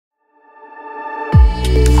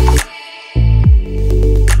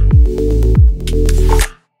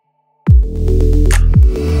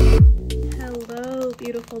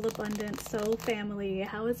So family,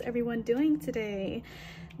 how is everyone doing today?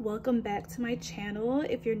 Welcome back to my channel.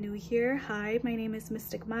 If you're new here, hi, my name is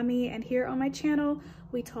Mystic Mommy, and here on my channel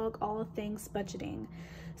we talk all things budgeting.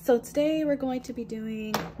 So today we're going to be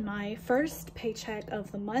doing my first paycheck of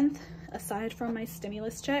the month aside from my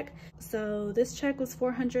stimulus check. So this check was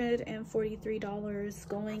 $443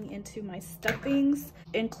 going into my stuffings,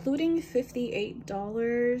 including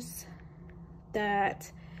 $58 that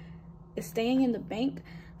is staying in the bank.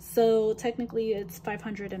 So technically it's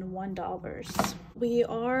 $501. We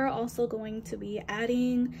are also going to be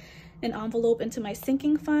adding an envelope into my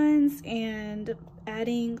sinking funds and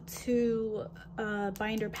adding two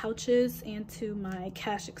binder pouches into my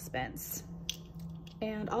cash expense,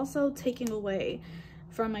 and also taking away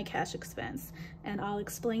from my cash expense, and I'll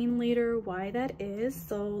explain later why that is.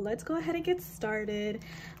 So let's go ahead and get started.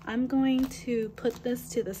 I'm going to put this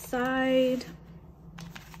to the side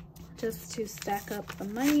just to stack up the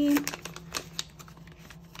money.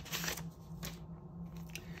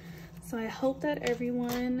 So I hope that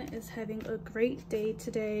everyone is having a great day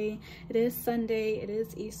today. It is Sunday, it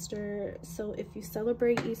is Easter, so if you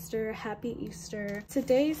celebrate Easter, happy Easter.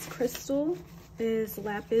 Today's crystal is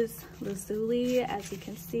lapis lazuli. As you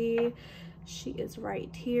can see, she is right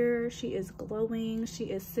here. She is glowing, she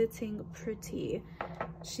is sitting pretty.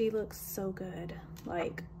 She looks so good.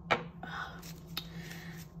 Like,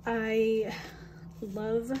 I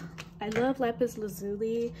love lapis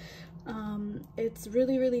lazuli. It's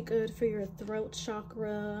really good for your throat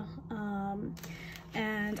chakra,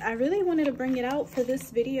 and I really wanted to bring it out for this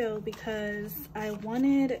video because I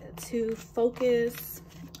wanted to focus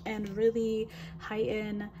and really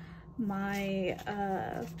heighten my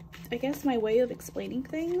I guess my way of explaining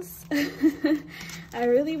things. I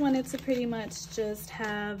really wanted to pretty much just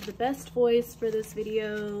have the best voice for this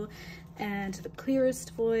video and the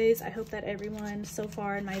clearest voice. I hope that everyone so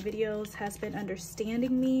far in my videos has been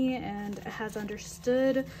understanding me and has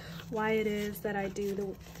understood why it is that I do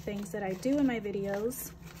the things that I do in my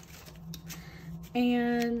videos.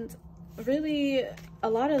 And really, a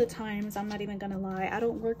lot of the times, I'm not even gonna lie, I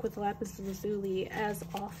don't work with lapis lazuli as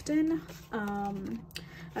often.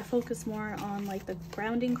 I focus more on like the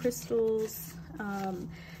grounding crystals,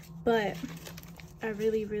 but I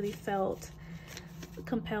really felt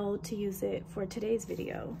compelled to use it for today's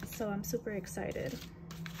video, so I'm super excited.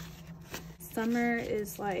 Summer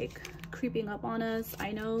is like creeping up on us.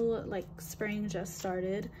 I know like spring just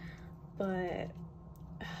started, but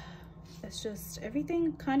it's just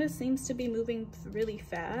everything kind of seems to be moving really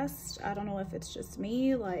fast. I don't know if it's just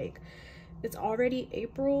me, like it's already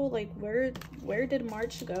April. Like where did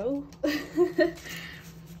March go?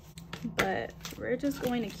 But we're just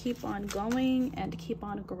going to keep on going and keep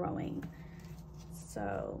on growing.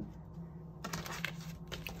 So,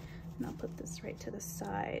 and I'll put this right to the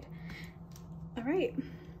side. All right,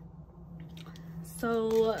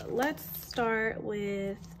 so let's start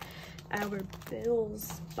with our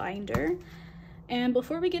bills binder. And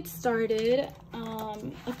before we get started,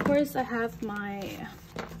 of course I have my,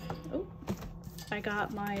 I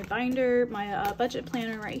got my binder, my budget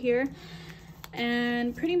planner right here,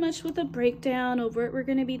 and pretty much with a breakdown of what we're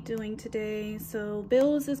going to be doing today. So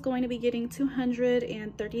bills is going to be getting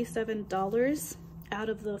 $237 out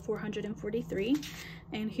of the $443,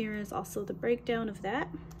 and here is also the breakdown of that.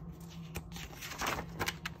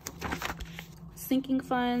 Sinking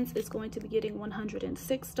funds is going to be getting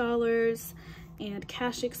 $106, and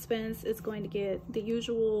cash expense is going to get the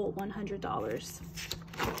usual $100.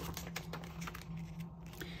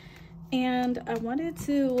 And I wanted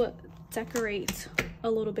to decorate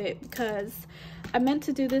a little bit because I meant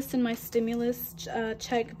to do this in my stimulus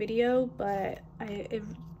check video, but it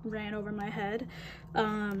ran over my head.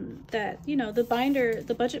 That, you know, the binder,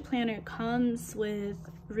 the budget planner comes with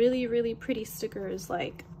really pretty stickers.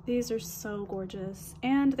 Like, these are so gorgeous,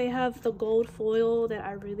 and they have the gold foil that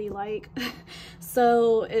I really like.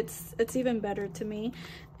 So it's even better to me.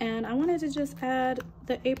 And I wanted to just add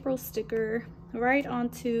the April sticker right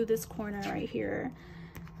onto this corner right here.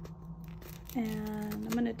 And I'm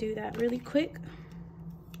gonna do that really quick.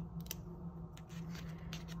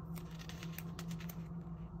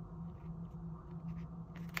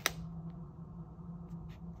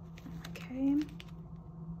 Okay.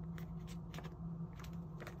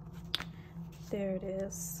 There it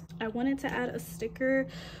is. I wanted to add a sticker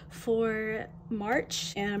for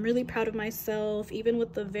March, and I'm really proud of myself, even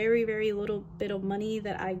with the very little bit of money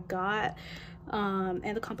that I got.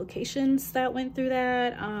 And the complications that went through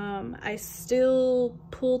that, I still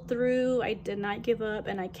pulled through. I did not give up,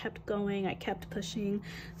 and I kept going, I kept pushing.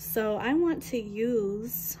 So I want to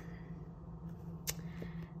use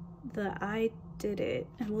the Did It,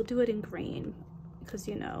 and we'll do it in green because,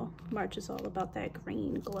 you know, March is all about that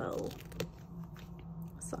green glow.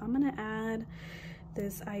 So I'm gonna add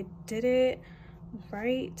this I Did It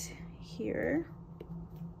right here.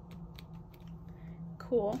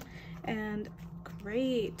 Cool. And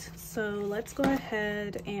great. So let's go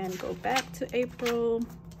ahead and go back to April.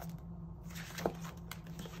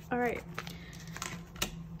 All right.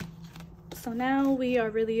 So now we are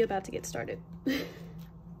really about to get started.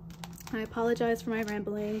 I apologize for my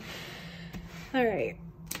rambling. All right.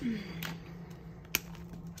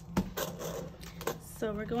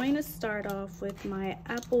 So we're going to start off with my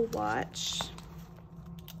Apple Watch.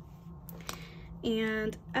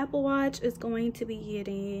 And Apple Watch is going to be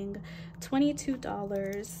getting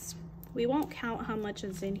 $22. We won't count how much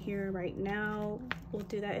is in here right now. We'll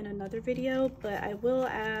do that in another video, but I will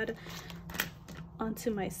add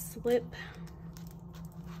onto my slip.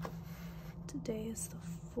 Today is the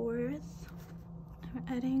 4th. I'm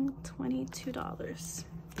adding $22.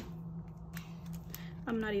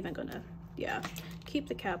 I'm not even gonna, yeah, keep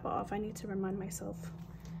the cap off. I need to remind myself.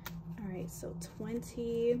 All right, so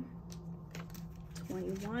 20,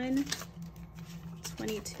 21,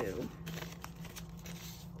 22.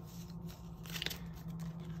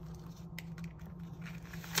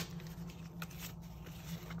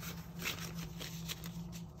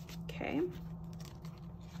 Okay.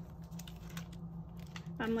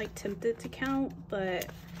 I'm like tempted to count, but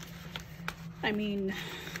I mean,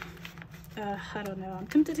 I don't know. I'm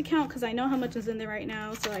tempted to count because I know how much is in there right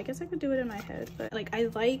now, so I guess I could do it in my head. But like, I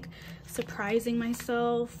like surprising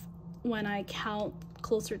myself when I count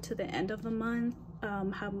closer to the end of the month,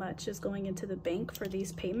 how much is going into the bank for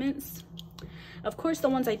these payments. Of course, the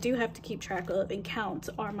ones I do have to keep track of and count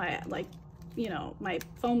are my, like, you know, my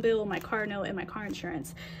phone bill, my car note, and my car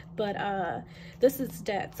insurance. But this is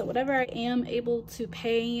debt, so whatever I am able to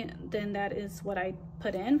pay, then that is what I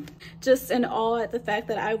put in. Just in awe at the fact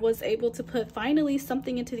that I was able to put finally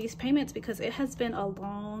something into these payments because it has been a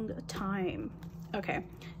long time. Okay,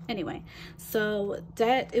 anyway, so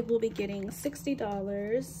debt, it will be getting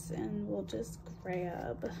 $60, and we'll just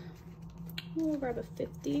grab a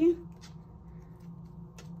 50.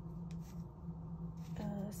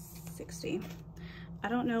 60. I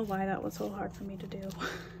don't know why that was so hard for me to do.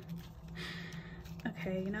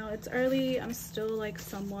 Okay, you know, it's early. I'm still like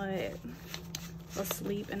somewhat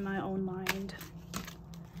asleep in my own mind.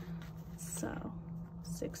 So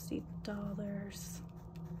 $60.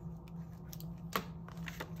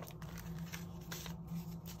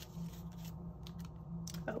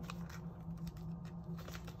 Oh.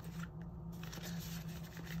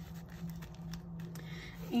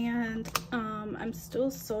 And I'm still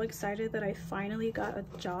so excited that I finally got a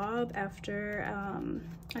job after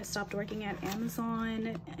I stopped working at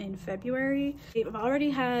Amazon in February. I've already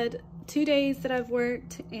had 2 days that I've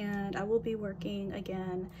worked, and I will be working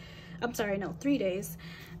again. I'm sorry, no, 3 days.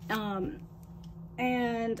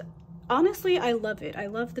 And honestly, I love it. I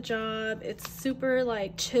love the job. It's super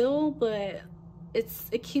like chill, but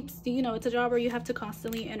it keeps, you know, it's a job where you have to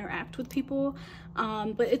constantly interact with people,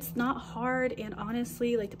 but it's not hard, and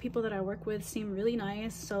honestly, like, the people that I work with seem really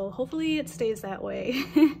nice, so hopefully it stays that way.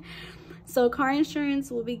 So car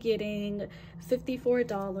insurance will be getting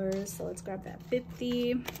 $54, so let's grab that.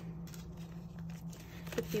 50,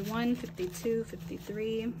 51, 52,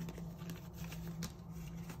 53,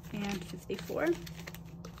 and 54.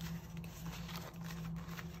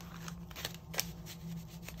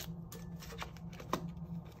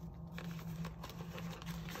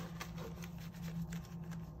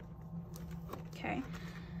 Okay,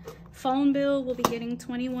 phone bill will be getting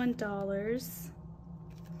 $21.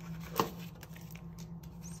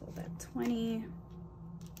 So that 20,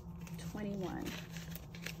 21.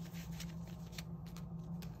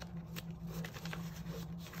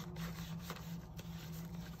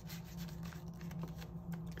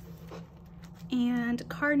 And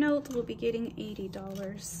car note will be getting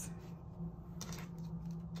 $80.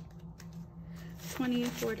 20,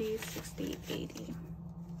 40, 60, 80.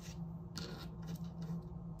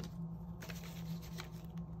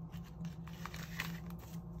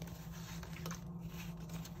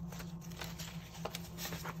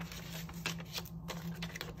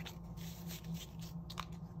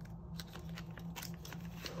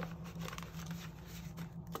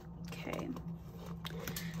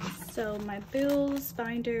 So my bills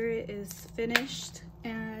binder is finished,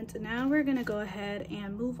 and now we're gonna go ahead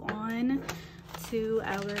and move on to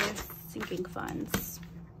our sinking funds.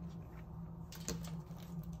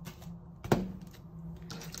 I'm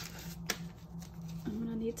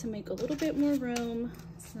gonna need to make a little bit more room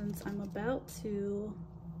since I'm about to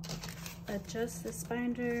adjust this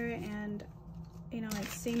binder and you know, it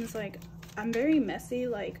seems like I'm very messy.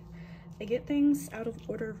 Like, I get things out of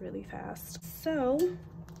order really fast. So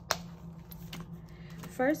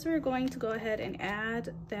first we're going to go ahead and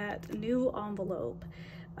add that new envelope.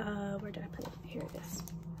 Where did I put it? Here it is.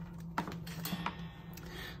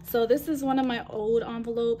 So this is one of my old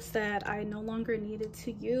envelopes that I no longer needed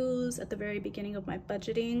to use at the very beginning of my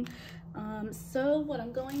budgeting. So what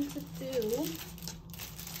I'm going to do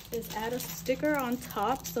is add a sticker on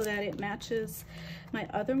top so that it matches my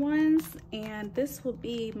other ones, and this will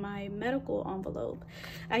be my medical envelope.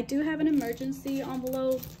 I do have an emergency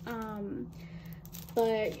envelope,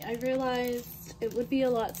 but I realized it would be a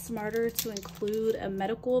lot smarter to include a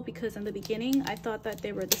medical, because in the beginning I thought that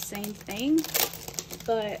they were the same thing,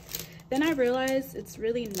 but then I realized it's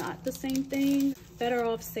really not the same thing. Better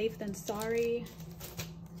off safe than sorry.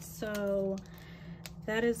 So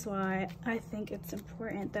that is why I think it's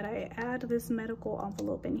important that I add this medical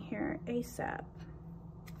envelope in here ASAP.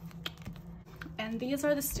 And these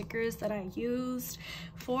are the stickers that I used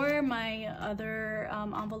for my other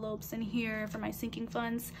envelopes in here for my sinking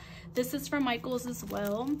funds. This is from Michael's as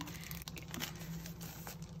well.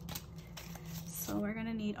 So we're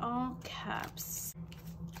gonna need all caps.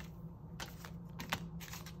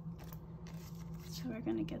 So we're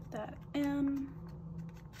gonna get that in.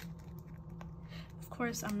 Of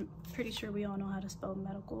course, I'm pretty sure we all know how to spell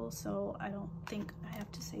medical, so I don't think I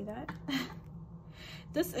have to say that.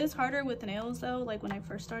 This is harder with nails though. Like when I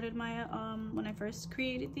first started my, when I first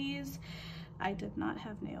created these, I did not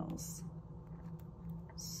have nails.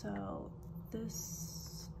 So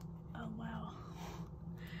this, oh wow,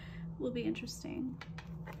 will be interesting.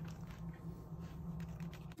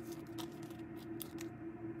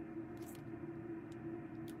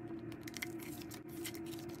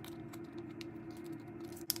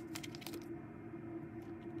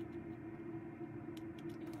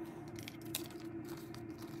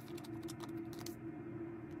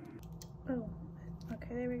 Oh,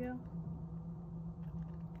 okay, there we go.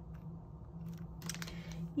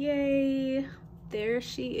 Yay, there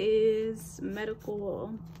she is,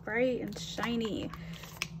 medical, bright and shiny.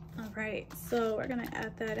 All right, so we're gonna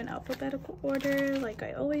add that in alphabetical order like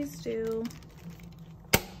I always do.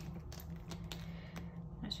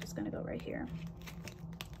 That's just gonna go right here.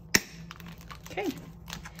 Okay,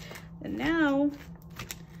 and now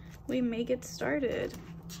we may get started.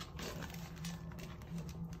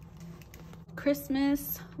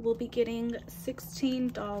 Christmas will be getting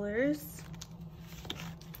 $16.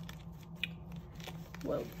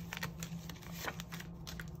 Whoa.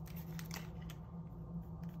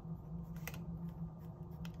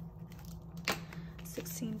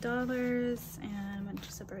 $16, and I'm going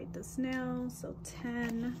to separate this now. So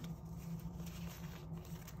 10,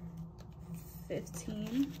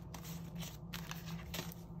 15,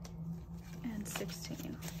 and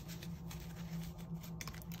 16.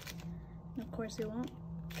 And of course, we won't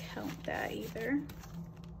count that either.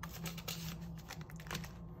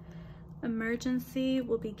 Emergency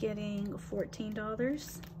will be getting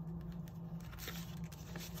 $14.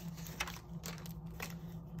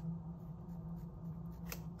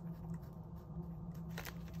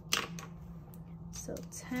 So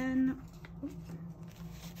 10.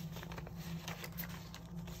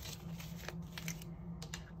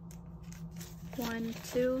 1,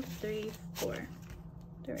 2, 3, 4.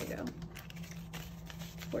 There we go.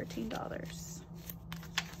 $14.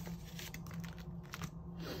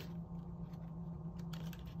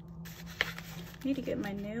 Need to get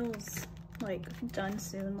my nails like done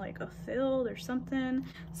soon, like a filled or something.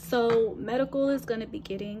 So medical is going to be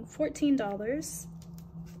getting $14.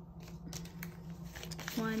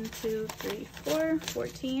 1, 2, 3, 4,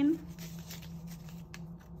 14.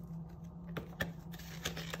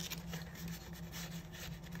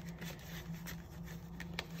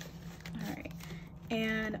 All right,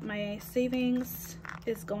 and my savings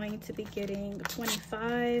is going to be getting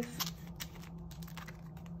 25.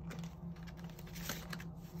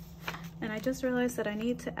 And I just realized that I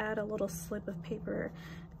need to add a little slip of paper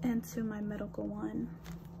into my medical one.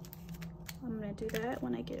 I'm gonna do that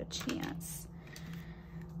when I get a chance.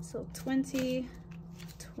 So 20,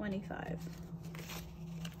 25.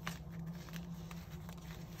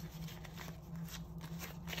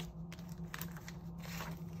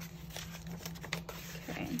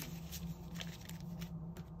 Okay.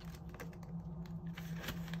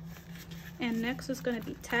 And next is going to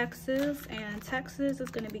be taxes, and taxes is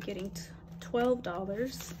going to be getting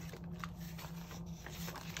 $12.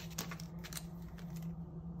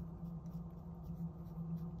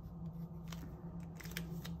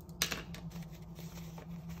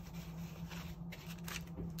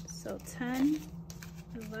 So 10,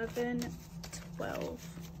 11, 12.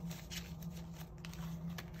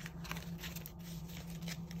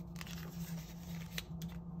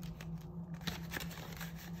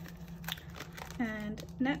 And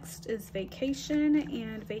next is Vacation,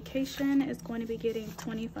 and Vacation is going to be getting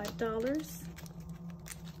 $25.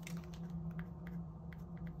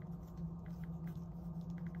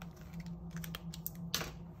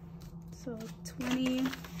 So 20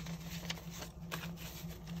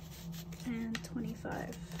 and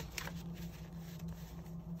 25.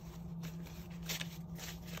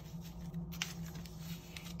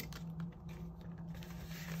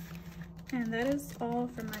 And that is all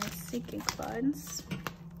for my sinking funds.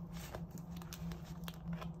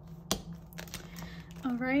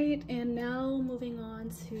 All right, and now moving on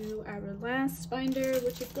to our last binder,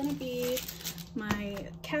 which is gonna be my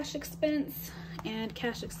cash expense. And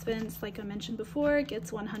cash expense, like I mentioned before,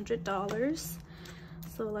 gets $100.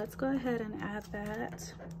 So let's go ahead and add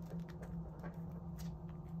that.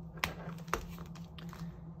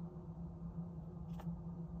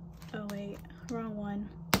 Oh wait, wrong one.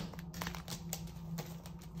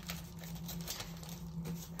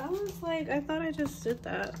 I was like, I thought I just did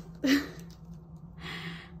that.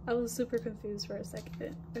 I was super confused for a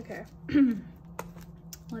second. Okay,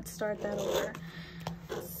 let's start that over.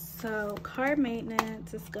 So car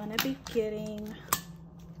maintenance is gonna be getting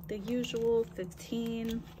the usual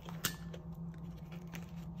 15.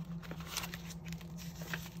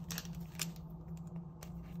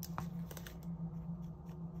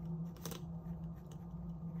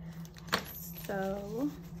 So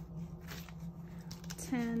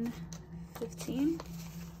 10, 15.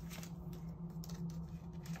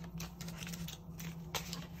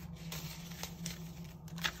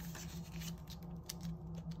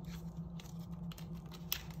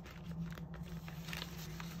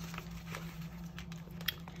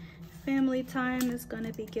 Family time is going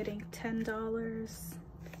to be getting $10.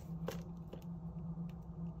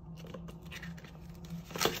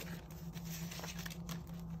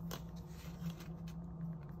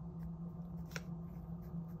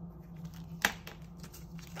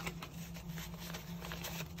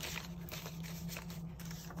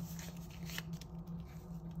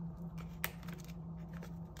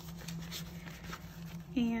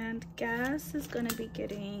 And gas is going to be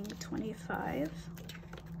getting 25.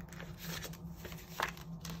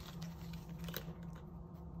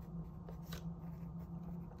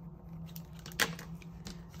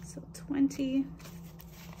 So 20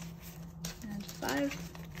 and 5.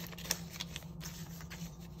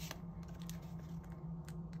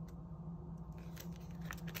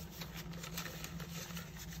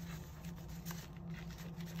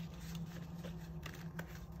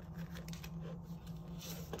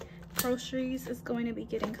 Groceries is going to be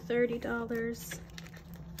getting $30.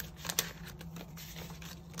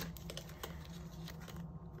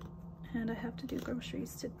 And I have to do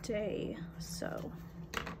groceries today, so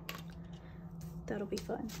that'll be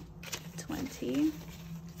fun. 20,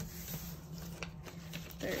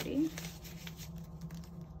 30.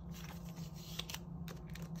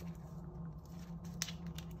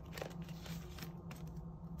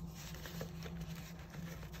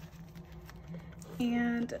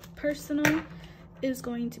 And personal is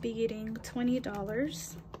going to be getting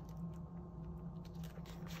 $20.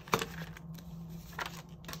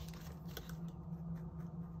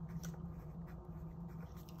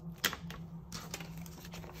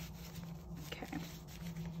 Okay.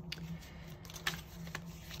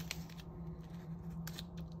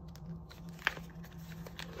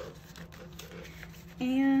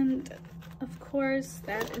 And of course,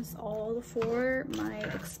 that is all for my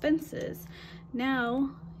expenses.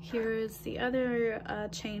 Now, here is the other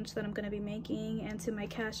change that I'm going to be making into my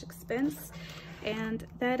cash expense, and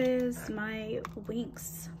that is my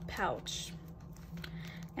Winx pouch.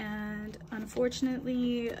 And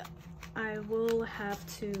unfortunately, I will have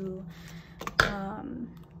to, I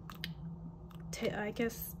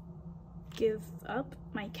guess, give up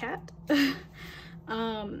my cat.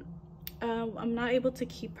 I'm not able to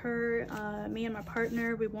keep her. Me and my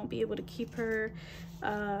partner, we won't be able to keep her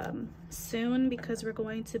soon because we're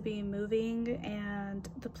going to be moving, and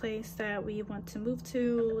the place that we want to move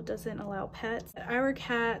to doesn't allow pets. Our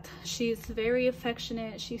cat, she's very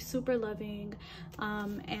affectionate, she's super loving,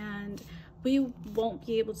 and we won't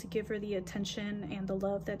be able to give her the attention and the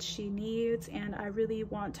love that she needs, and I really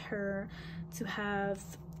want her to have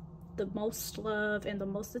the most love and the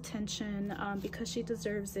most attention because she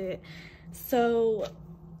deserves it. So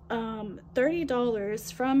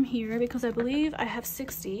 $30 from here because I believe I have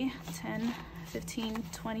 60, 10, 15,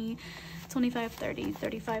 20, 25, 30,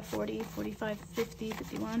 35, 40, 45, 50,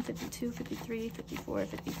 51, 52, 53, 54,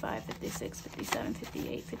 55, 56, 57,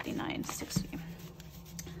 58, 59, 60.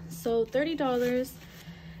 So $30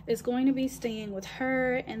 is going to be staying with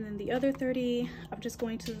her, and then the other 30, I'm just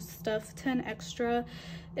going to stuff 10 extra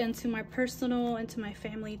into my personal, into my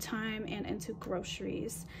family time, and into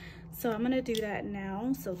groceries. So I'm gonna do that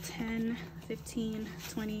now. So 10, 15,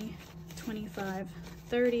 20, 25,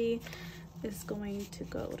 30 is going to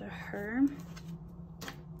go to her.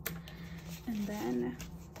 And then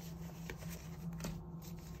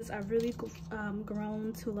I've really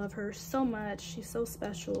grown to love her so much. She's so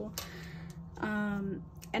special.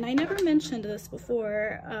 And I never mentioned this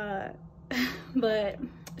before, but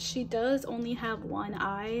she does only have one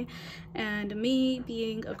eye, and me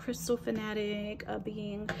being a crystal fanatic,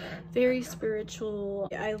 being very spiritual,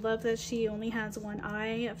 I love that she only has one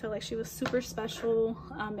eye. I feel like she was super special,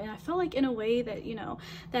 and I felt like in a way that, you know,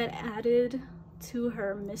 that added to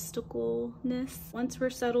her mysticalness. Once we're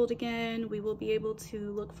settled again, we will be able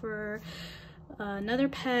to look for another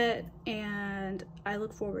pet, and I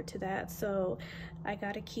look forward to that. So I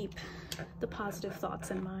gotta keep the positive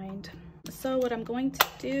thoughts in mind. So what I'm going to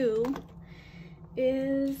do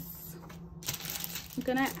is I'm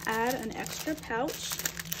gonna add an extra pouch.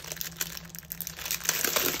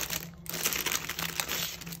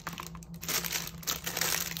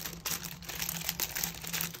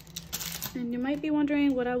 And you might be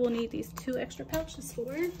wondering what I will need these 2 extra pouches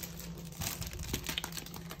for.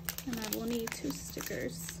 And I will need 2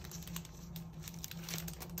 stickers.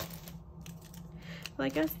 Well, I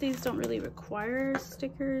guess these don't really require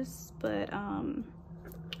stickers, but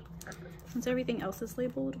since everything else is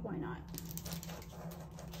labeled, why not?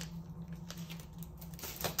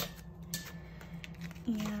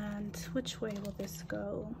 And which way will this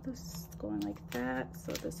go? This is going like that,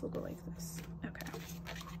 so this will go like this. Okay.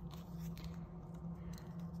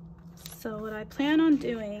 So what I plan on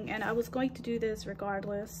doing, and I was going to do this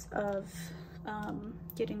regardless of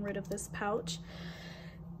getting rid of this pouch,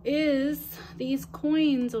 is these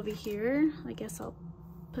coins over here, I guess I'll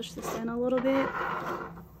push this in a little bit,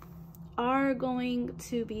 are going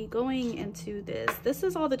to be going into this. This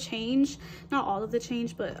is all the change, not all of the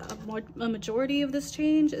change, but a majority of this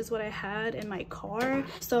change is what I had in my car.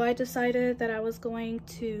 So I decided that I was going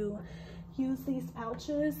to use these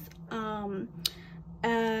pouches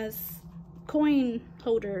as coin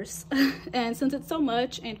holders. And since it's so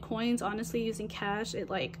much, and coins, honestly, using cash, it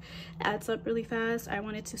like adds up really fast, I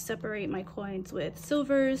wanted to separate my coins with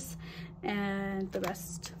silvers and the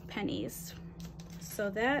rest pennies. So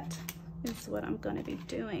that is what I'm gonna be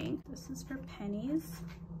doing. This is for pennies,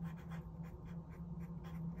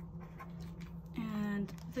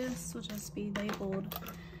 and this will just be labeled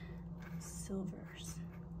silvers.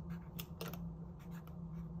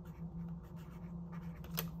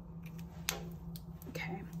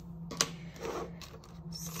 Okay,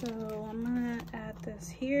 so I'm gonna add this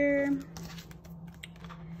here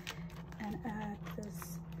and add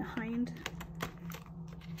this behind.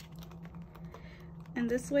 And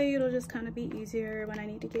this way it'll just kind of be easier when I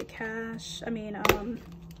need to get cash,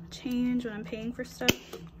 change when I'm paying for stuff,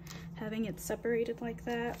 having it separated like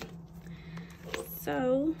that.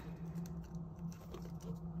 So,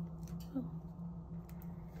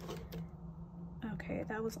 okay,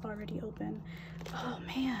 that was already open. Oh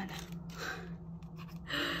man.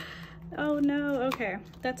 Oh no, okay,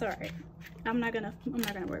 that's all right. I'm not gonna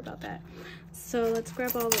worry about that. So let's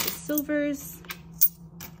grab all of the silvers.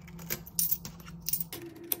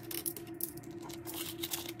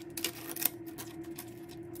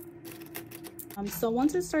 So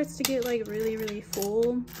once it starts to get like really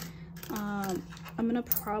full, I'm gonna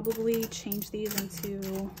probably change these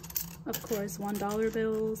into, of course, $1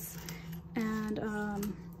 bills, and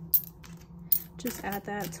just add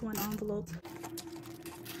that to an envelope.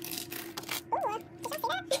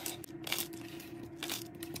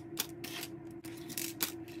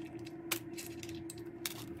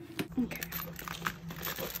 Okay.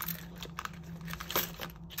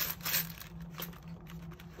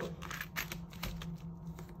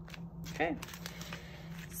 Okay,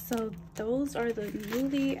 so those are the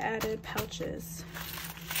newly added pouches,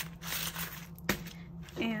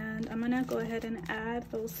 and I'm gonna go ahead and add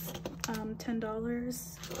those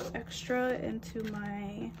 $10 extra into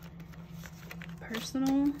my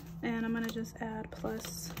personal, and I'm gonna just add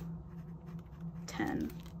plus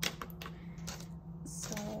 10.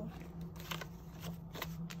 So,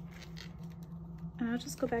 and I'll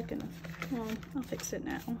just go back and, well, I'll fix it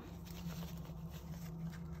now.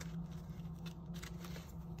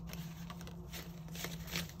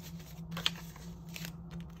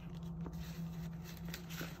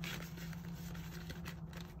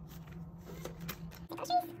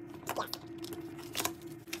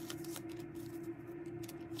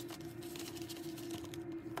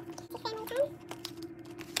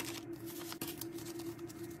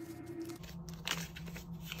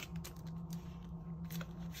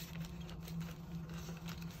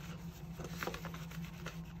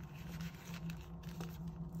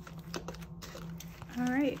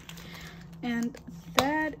 And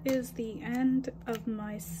that is the end of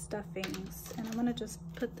my stuffings. And I'm gonna just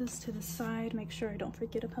put this to the side, make sure I don't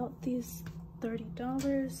forget about these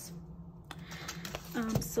 $30.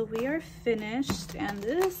 So we are finished, and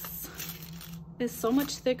this is so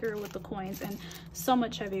much thicker with the coins and so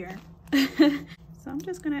much heavier. So I'm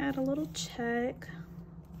just gonna add a little check.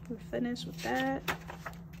 We're finished with that.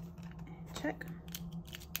 Check.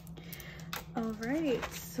 All right,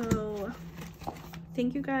 so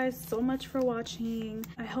thank you guys so much for watching.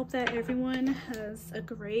 I hope that everyone has a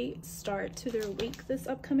great start to their week this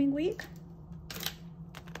upcoming week.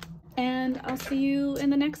 And I'll see you in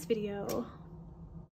the next video.